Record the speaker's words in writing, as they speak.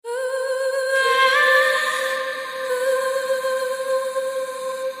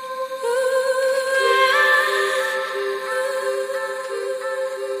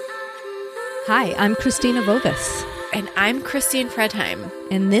Hi, I'm Christina Vogus. And I'm Christine Fredheim.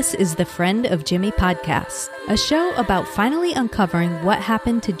 And this is the Friend of Jimmy podcast, a show about finally uncovering what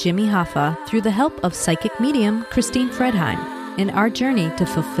happened to Jimmy Hoffa through the help of psychic medium Christine Fredheim in our journey to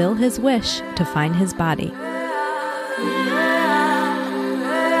fulfill his wish to find his body.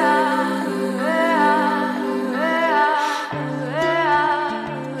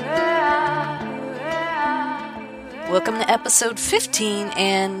 Welcome to episode 15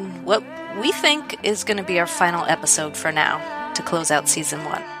 and what we think is going to be our final episode for now to close out season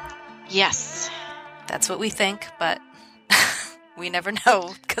 1. Yes. That's what we think, but we never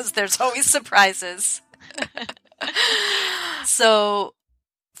know because there's always surprises. So,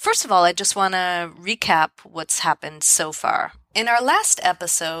 first of all, I just want to recap what's happened so far. In our last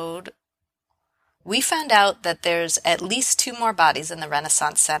episode, we found out that there's at least 2 more bodies in the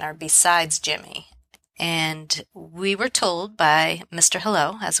Renaissance Center besides Jimmy. And we were told by Mr.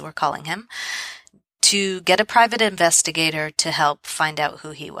 Hello, as we're calling him, to get a private investigator to help find out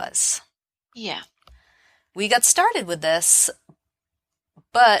who he was. Yeah. We got started with this,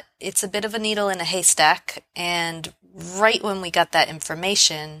 but it's a bit of a needle in a haystack. And right when we got that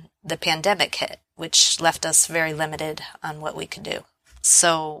information, the pandemic hit, which left us very limited on what we could do.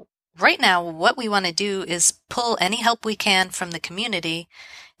 So right now, what we want to do is pull any help we can from the community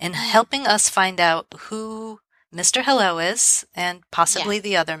in helping us find out who Mr. Hello is and possibly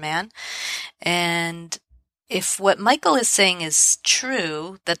the other man. And if what Michael is saying is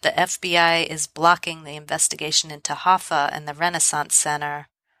true, that the FBI is blocking the investigation into Hoffa and the Renaissance Center,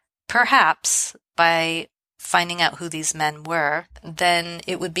 perhaps by finding out who these men were, then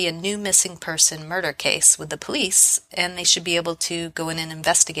it would be a new missing person murder case with the police, and they should be able to go in and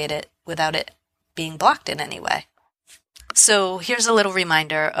investigate it without it being blocked in any way. So here's a little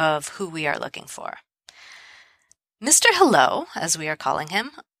reminder of who we are looking for. Mr. Hello, as we are calling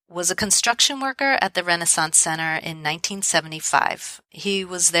him, was a construction worker at the Renaissance Center in 1975. He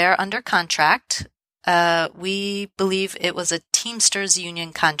was there under contract. We believe it was a Teamsters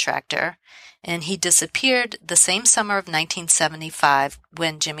Union contractor, and he disappeared the same summer of 1975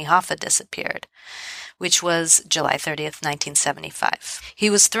 when Jimmy Hoffa disappeared, which was July 30th, 1975. He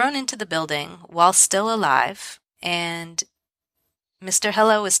was thrown into the building while still alive, and Mr.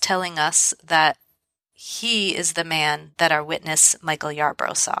 Hello is telling us that he is the man that our witness, Michael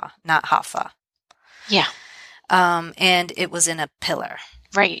Yarbrough, saw, not Hoffa. Yeah. And it was in a pillar.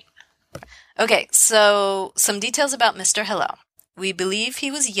 Right. Okay, so some details about Mr. Hello. We believe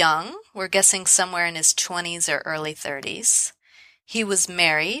he was young. We're guessing somewhere in his 20s or early 30s. He was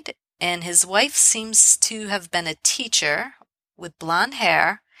married, and his wife seems to have been a teacher with blonde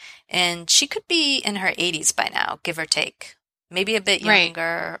hair, and she could be in her 80s by now, give or take. Maybe a bit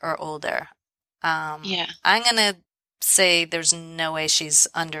younger or older. Yeah. I'm going to say there's no way she's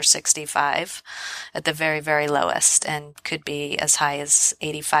under 65 at the very, very lowest, and could be as high as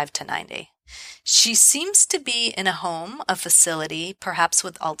 85 to 90. She seems to be in a home, a facility, perhaps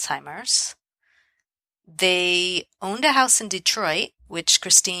with Alzheimer's. They owned a house in Detroit, which,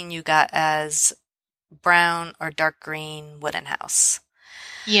 Christine, you got as brown or dark green wooden house.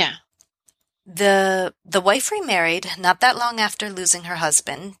 Yeah. The wife remarried not that long after losing her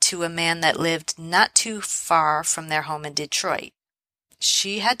husband to a man that lived not too far from their home in Detroit.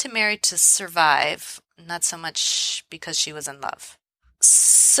 She had to marry to survive, not so much because she was in love.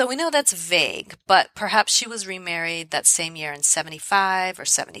 So we know that's vague, but perhaps she was remarried that same year in 75 or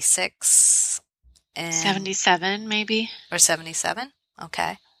 76. 77, maybe. Or 77?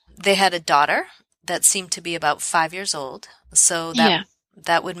 Okay. They had a daughter that seemed to be about 5 years old, so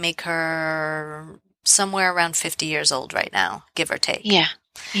that would make her somewhere around 50 years old right now, give or take. Yeah.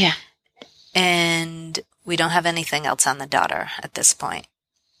 Yeah. And we don't have anything else on the daughter at this point.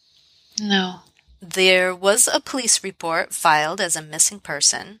 No. There was a police report filed as a missing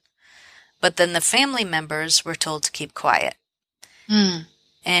person, but then the family members were told to keep quiet.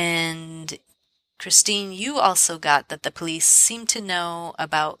 And Christine, you also got that the police seemed to know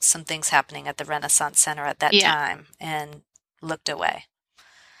about some things happening at the Renaissance Center at that time and looked away.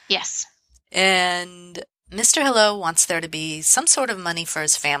 Yes. And Mr. Hello wants there to be some sort of money for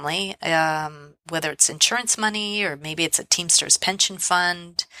his family, whether it's insurance money or maybe it's a Teamsters pension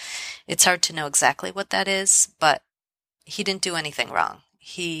fund. It's hard to know exactly what that is, but he didn't do anything wrong.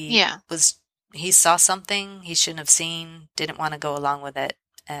 He saw something he shouldn't have seen, didn't want to go along with it,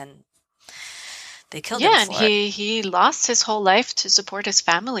 and they killed him for it. Yeah, and he lost his whole life to support his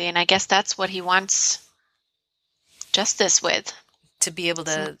family, and I guess that's what he wants justice with. To be able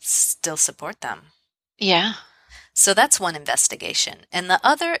to still support them. Yeah. So that's one investigation. And the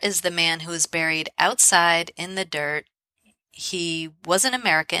other is the man who is buried outside in the dirt He wasn't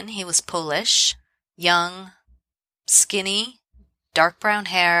American. He was Polish, young, skinny, dark brown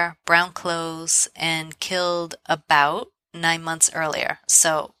hair, brown clothes, and killed about 9 months earlier.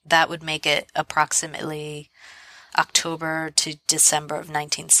 So that would make it approximately October to December of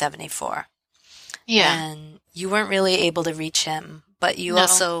 1974. Yeah. And you weren't really able to reach him, but you No.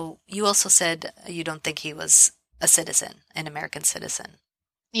 also said you don't think he was a citizen, an American citizen.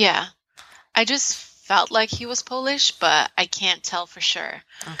 Yeah. I just felt like he was Polish, but I can't tell for sure.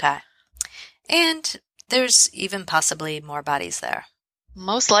 Okay. And there's even possibly more bodies there.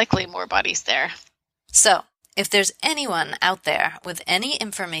 Most likely more bodies there. So, if there's anyone out there with any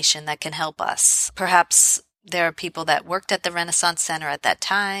information that can help us, perhaps there are people that worked at the Renaissance Center at that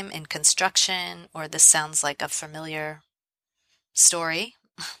time in construction, or this sounds like a familiar story.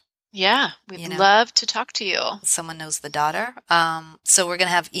 Yeah, we'd You know. love to talk to you. Someone knows the daughter. So we're going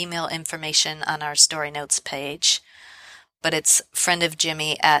to have email information on our story notes page, but it's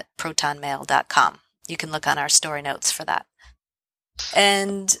friendofjimmy@protonmail.com. You can look on our story notes for that.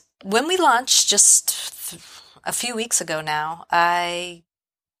 And when we launched just a few weeks ago now, I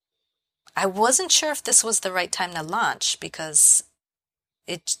wasn't sure if this was the right time to launch because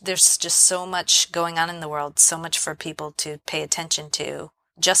there's just so much going on in the world, so much for people to pay attention to,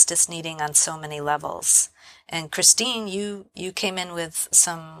 justice needing on so many levels. And Christine, you came in with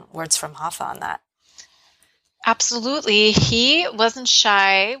some words from Hoffa on that. Absolutely. He wasn't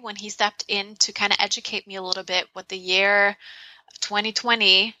shy when he stepped in to kind of educate me a little bit what the year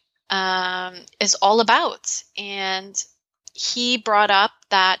 2020 is all about. And he brought up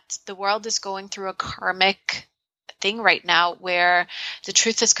that the world is going through a karmic thing right now where the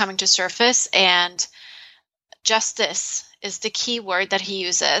truth is coming to surface, and justice is the key word that he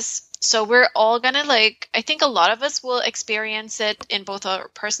uses. So we're all going to I think a lot of us will experience it in both our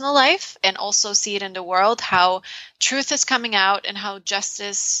personal life and also see it in the world, how truth is coming out and how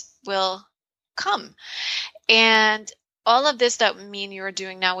justice will come. And all of this that me and you are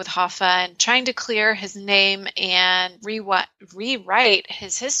doing now with Hoffa and trying to clear his name and rewrite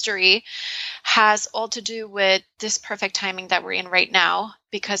his history has all to do with this perfect timing that we're in right now,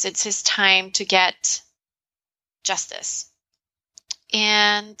 because it's his time to get justice.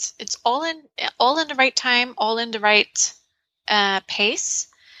 And it's all in the right time, all in the right pace,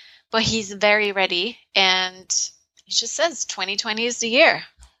 but he's very ready, and he just says 2020 is the year.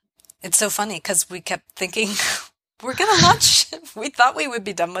 It's so funny because we kept thinking we're going to launch. We thought we would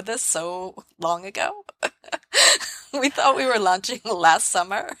be done with this so long ago. We thought we were launching last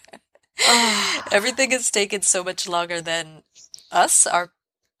summer. Everything has taken so much longer than us,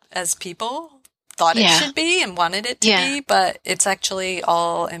 as people, thought it should be and wanted it to be, but it's actually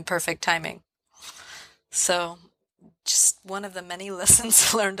all in perfect timing. So just one of the many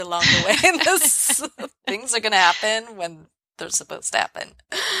lessons learned along the way in this. Things are going to happen when they're supposed to happen.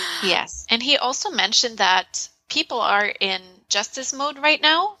 Yes. And he also mentioned that people are in justice mode right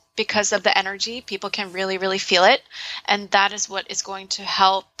now because of the energy. People can really, really feel it. And that is what is going to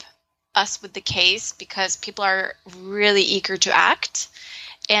help us with the case, because people are really eager to act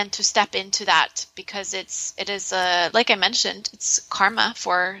and to step into that, because it is like I mentioned, it's karma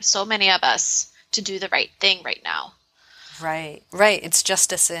for so many of us to do the right thing right now. Right. It's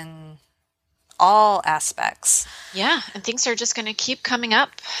justice in all aspects. Yeah, and things are just going to keep coming up.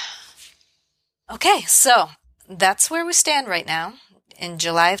 Okay, so that's where we stand right now in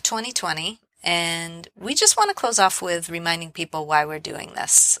July of 2020, and we just want to close off with reminding people why we're doing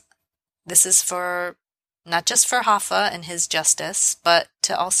this. This is for not just for Hoffa and his justice, but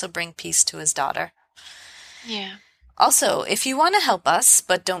to also bring peace to his daughter. Yeah. Also, if you want to help us,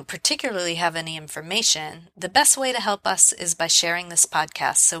 but don't particularly have any information, the best way to help us is by sharing this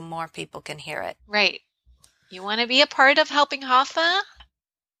podcast so more people can hear it. Right. You want to be a part of helping Hoffa?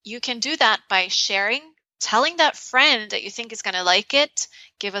 You can do that by sharing, telling that friend that you think is going to like it,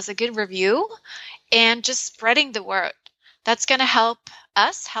 give us a good review, and just spreading the word. That's going to help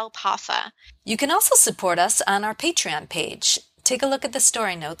us help Hoffa. You can also support us on our Patreon page. Take a look at the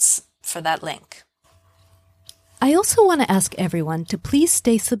story notes for that link. I also want to ask everyone to please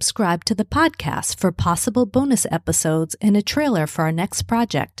stay subscribed to the podcast for possible bonus episodes and a trailer for our next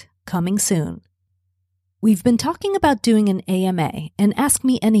project, coming soon. We've been talking about doing an AMA, an Ask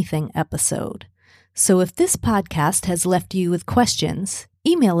Me Anything episode. So if this podcast has left you with questions,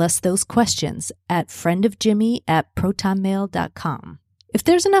 email us those questions at friendofjimmy@protonmail.com. If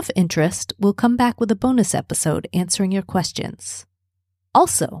there's enough interest, we'll come back with a bonus episode answering your questions.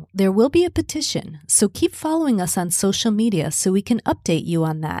 Also, there will be a petition, so keep following us on social media so we can update you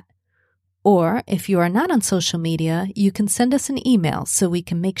on that. Or, if you are not on social media, you can send us an email so we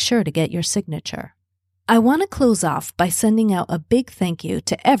can make sure to get your signature. I want to close off by sending out a big thank you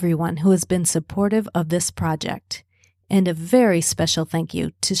to everyone who has been supportive of this project. And a very special thank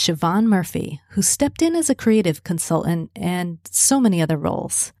you to Siobhan Murphy, who stepped in as a creative consultant and so many other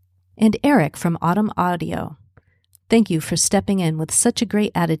roles. And Eric from Autumn Audio. Thank you for stepping in with such a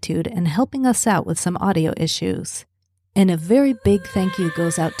great attitude and helping us out with some audio issues. And a very big thank you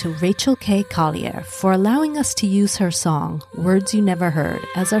goes out to Rachel K. Collier for allowing us to use her song, Words You Never Heard,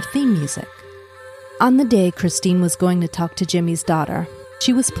 as our theme music. On the day Christine was going to talk to Jimmy's daughter,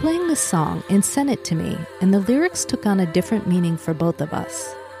 she was playing this song and sent it to me, and the lyrics took on a different meaning for both of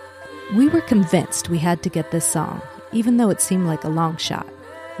us. We were convinced we had to get this song, even though it seemed like a long shot.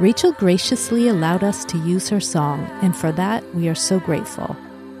 Rachel graciously allowed us to use her song, and for that, we are so grateful.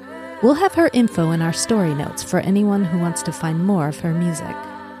 We'll have her info in our story notes for anyone who wants to find more of her music.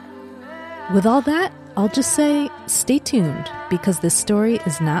 With all that, I'll just say, stay tuned, because this story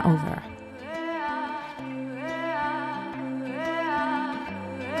is not over.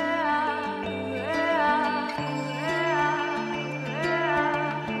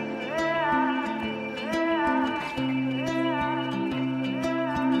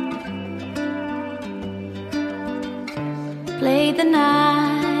 Played the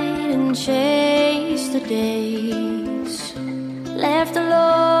night and chased the days, left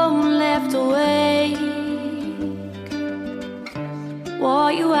alone, left awake.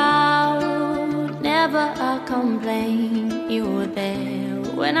 Wore you out, never a complaint. You were there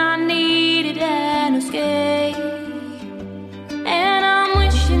when I needed an escape. And I'm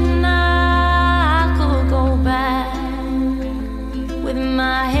wishing I could go back with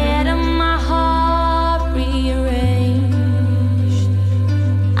my head and my heart rearranged.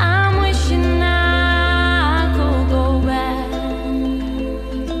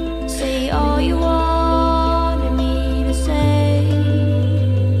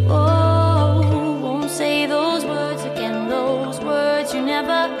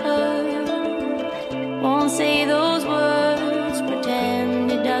 Say those words, pretend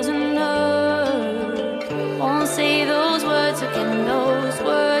it doesn't hurt. Won't say those words again, those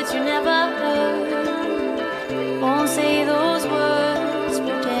words you never heard. Won't say those words,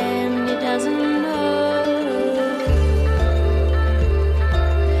 pretend it doesn't hurt.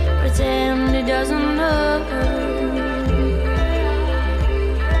 Pretend it doesn't hurt.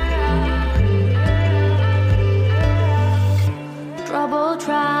 Trouble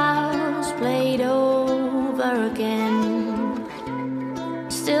trials played over again,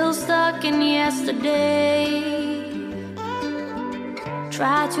 still stuck in yesterday.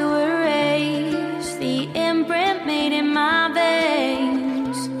 Try to erase the imprint made in my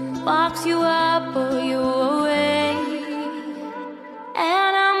veins, box you up or you